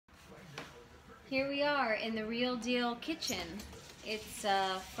Here we are in the Real Deal kitchen. It's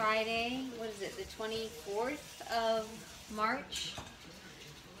Friday, what is it, the 24th of March.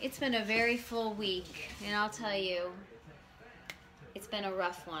 It's been a very full week, and I'll tell you, it's been a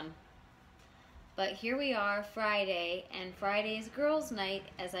rough one. But here we are, Friday, and Friday is girls' night,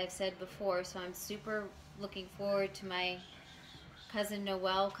 as I've said before, so I'm super looking forward to my cousin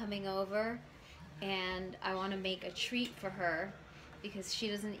Noelle coming over, and I want to make a treat for her because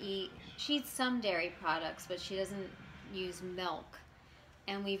she eats some dairy products, but she doesn't use milk.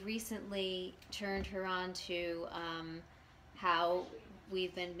 And we've recently turned her on to how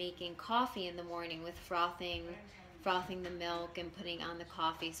we've been making coffee in the morning with frothing the milk and putting on the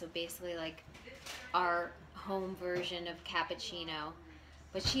coffee. So basically like our home version of cappuccino.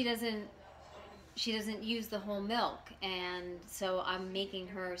 But she doesn't use the whole milk, and so I'm making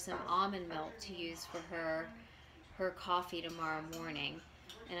her some almond milk to use for her coffee tomorrow morning.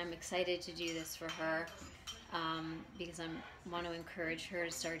 And I'm excited to do this for her because I want to encourage her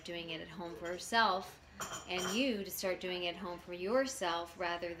to start doing it at home for herself, and you to start doing it at home for yourself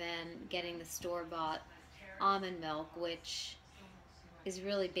rather than getting the store-bought almond milk, which is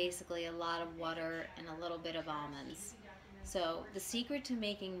really basically a lot of water and a little bit of almonds. So the secret to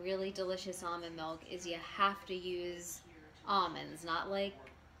making really delicious almond milk is you have to use almonds, not like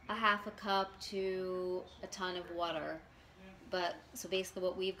a half a cup to a ton of water. But so basically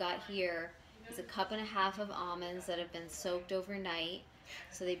what we've got here is a cup and a half of almonds that have been soaked overnight.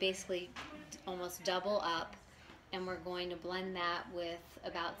 So they basically almost double up, and we're going to blend that with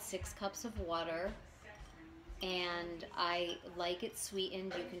about 6 cups of water. And I like it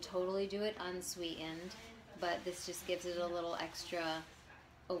sweetened. You can totally do it unsweetened, but this just gives it a little extra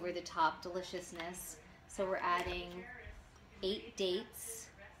over-the-top deliciousness. So we're adding 8 dates,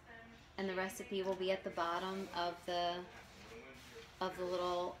 and the recipe will be at the bottom of the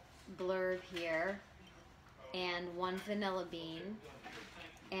little blurb here, and 1 vanilla bean.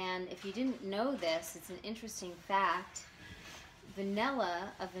 And if you didn't know this, it's an interesting fact. A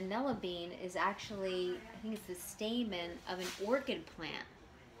vanilla bean is actually, I think it's the stamen of an orchid plant.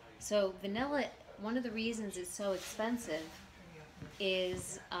 So vanilla, one of the reasons it's so expensive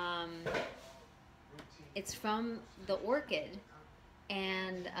is it's from the orchid,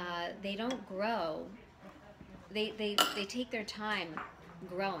 and they don't grow. They take their time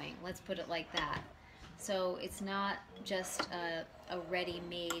growing, let's put it like that. So it's not just a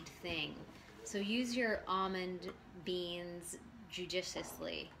ready-made thing. So use your almond beans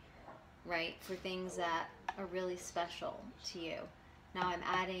judiciously, right, for things that are really special to you. Now I'm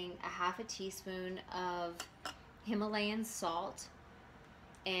adding a half a teaspoon of Himalayan salt,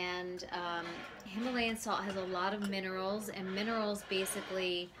 and Himalayan salt has a lot of minerals, and minerals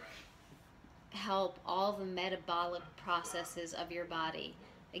basically help all the metabolic processes of your body.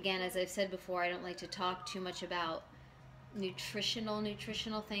 Again, as I've said before, I don't like to talk too much about nutritional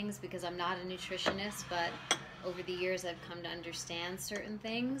things because I'm not a nutritionist, but over the years I've come to understand certain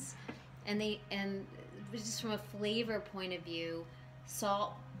things, and just from a flavor point of view,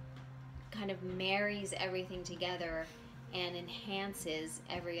 salt kind of marries everything together and enhances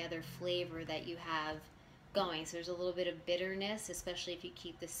every other flavor that you have going. So there's a little bit of bitterness, especially if you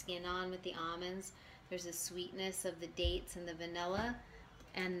keep the skin on with the almonds. There's a sweetness of the dates and the vanilla,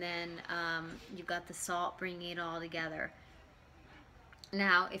 and then you've got the salt bringing it all together.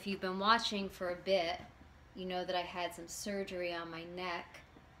 Now, if you've been watching for a bit, you know that I had some surgery on my neck,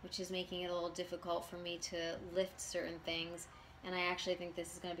 which is making it a little difficult for me to lift certain things, and I actually think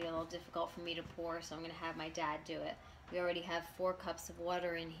this is going to be a little difficult for me to pour, so I'm going to have my dad do it. We already have 4 cups of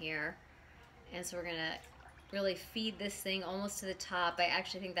water in here, and so we're going to really feed this thing almost to the top. I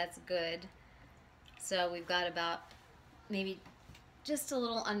actually think that's good. So we've got about maybe just a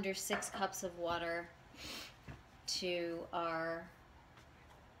little under 6 cups of water to our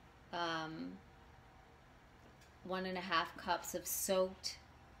 1.5 cups of soaked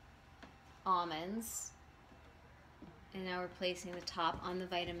almonds. And now we're placing the top on the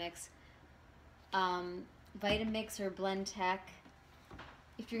Vitamix. Vitamix or Blendtec.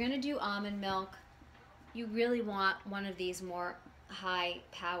 If you're going to do almond milk, you really want one of these more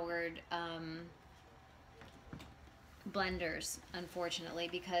high-powered blenders, unfortunately,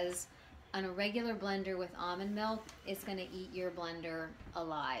 because on a regular blender with almond milk, it's going to eat your blender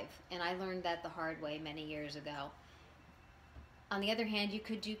alive. And I learned that the hard way many years ago. On the other hand, you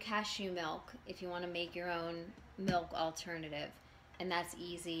could do cashew milk if you want to make your own milk alternative, and that's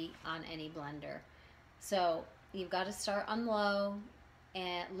easy on any blender. So you've got to start on low,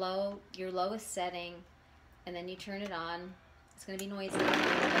 and your lowest setting, and then you turn it on. It's going to be noisy.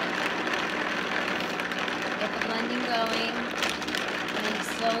 Get the blending going. And then you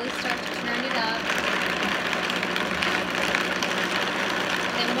slowly start to turn it up.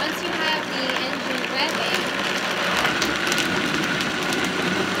 And once you have the engine revving,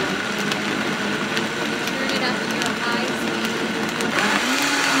 turn it up to your high speed. You want to keep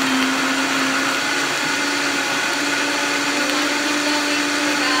going for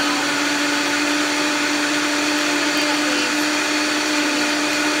about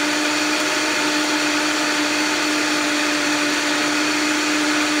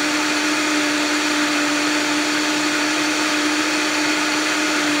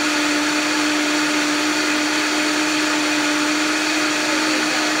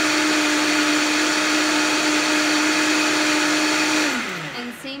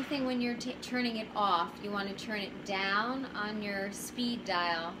when you're turning it off, you want to turn it down on your speed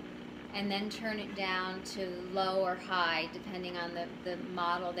dial and then turn it down to low or high depending on the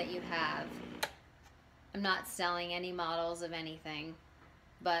model that you have. I'm not selling any models of anything,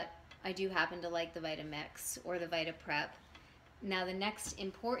 but I do happen to like the Vitamix or the VitaPrep. Now the next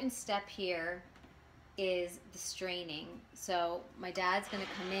important step here is the straining. So my dad's going to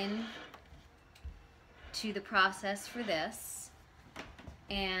come in to the process for this.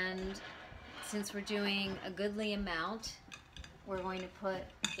 And since we're doing a goodly amount, we're going to put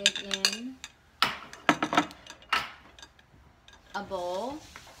it in a bowl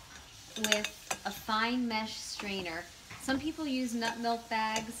with a fine mesh strainer. Some people use nut milk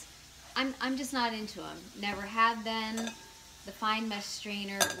bags. I'm just not into them. Never had them. The fine mesh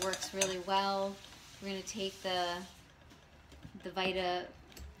strainer works really well. We're going to take the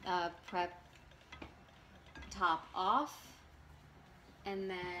VitaPrep top off. And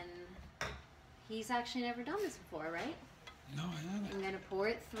then, he's actually never done this before, right? No, I haven't. I'm going to pour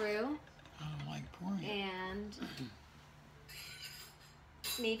it through. I don't like pouring it. And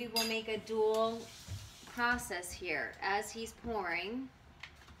maybe we'll make a dual process here. As he's pouring,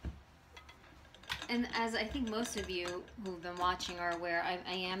 and as I think most of you who've been watching are aware,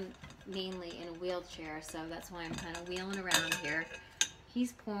 I am mainly in a wheelchair, so that's why I'm kind of wheeling around here.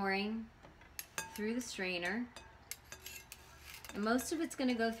 He's pouring through the strainer. And most of it's going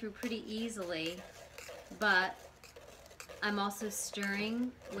to go through pretty easily, but I'm also stirring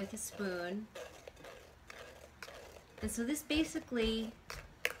with a spoon. And so this basically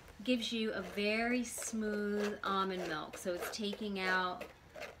gives you a very smooth almond milk. So it's taking out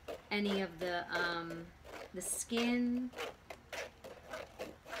any of the skin,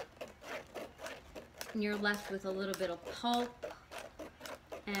 and you're left with a little bit of pulp.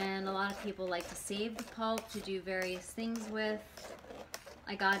 And a lot of people like to save the pulp to do various things with.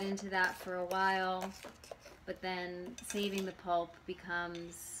 I got into that for a while, but then saving the pulp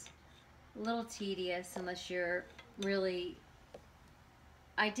becomes a little tedious unless you're really...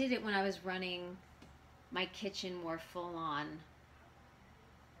 I did it when I was running my kitchen more full on,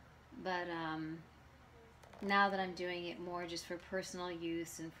 but now that I'm doing it more just for personal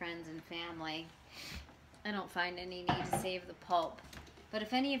use and friends and family, I don't find any need to save the pulp. But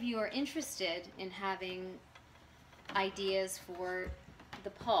if any of you are interested in having ideas for the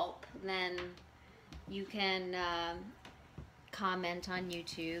pulp, then you can comment on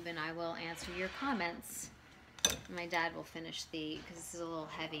YouTube and I will answer your comments. My dad will finish because this is a little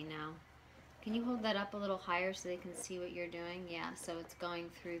heavy now. Can you hold that up a little higher so they can see what you're doing? Yeah, so it's going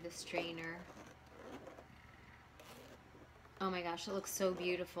through the strainer. Oh my gosh, it looks so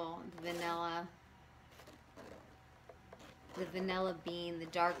beautiful. The vanilla bean, the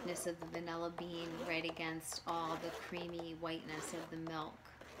darkness of the vanilla bean right against all the creamy whiteness of the milk.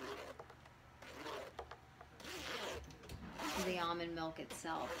 The almond milk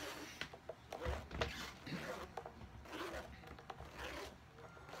itself.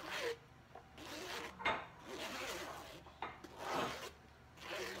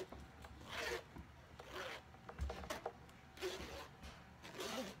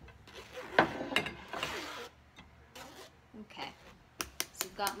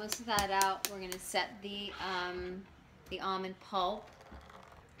 Got most of that out. We're going to set the almond pulp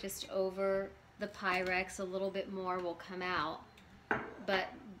just over the Pyrex. A little bit more will come out. But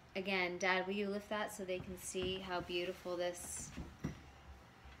again, Dad, will you lift that so they can see how beautiful the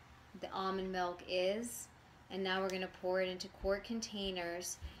almond milk is? And now we're going to pour it into quart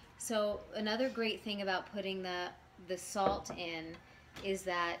containers. So another great thing about putting the salt in is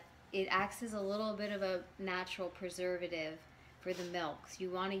that it acts as a little bit of a natural preservative for the milk. So you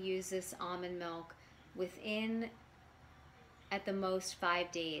want to use this almond milk within, at the most,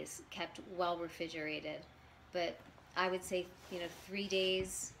 5 days, kept well refrigerated. But I would say, 3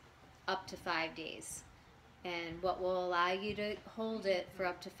 days up to 5 days. And what will allow you to hold it for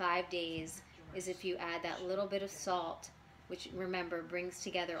up to 5 days is if you add that little bit of salt which, remember, brings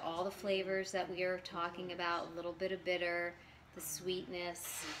together all the flavors that we are talking about. A little bit of bitter, the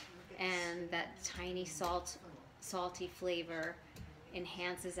sweetness, and that tiny salty flavor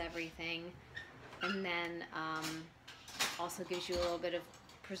enhances everything. And then also gives you a little bit of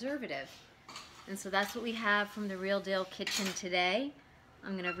preservative. And so that's what we have from the Real Deal Kitchen today.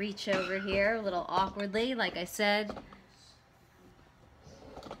 I'm going to reach over here a little awkwardly. Like I said,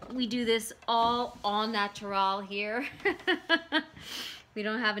 we do this all natural here. We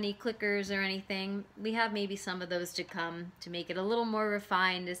don't have any clickers or anything. We have maybe some of those to come to make it a little more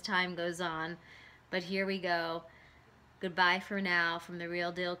refined as time goes on. But here we go. Goodbye for now from the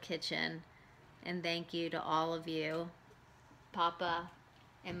Real Deal Kitchen. And thank you to all of you. Papa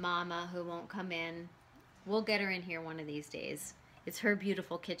and Mama, who won't come in. We'll get her in here one of these days. It's her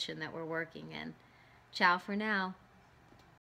beautiful kitchen that we're working in. Ciao for now.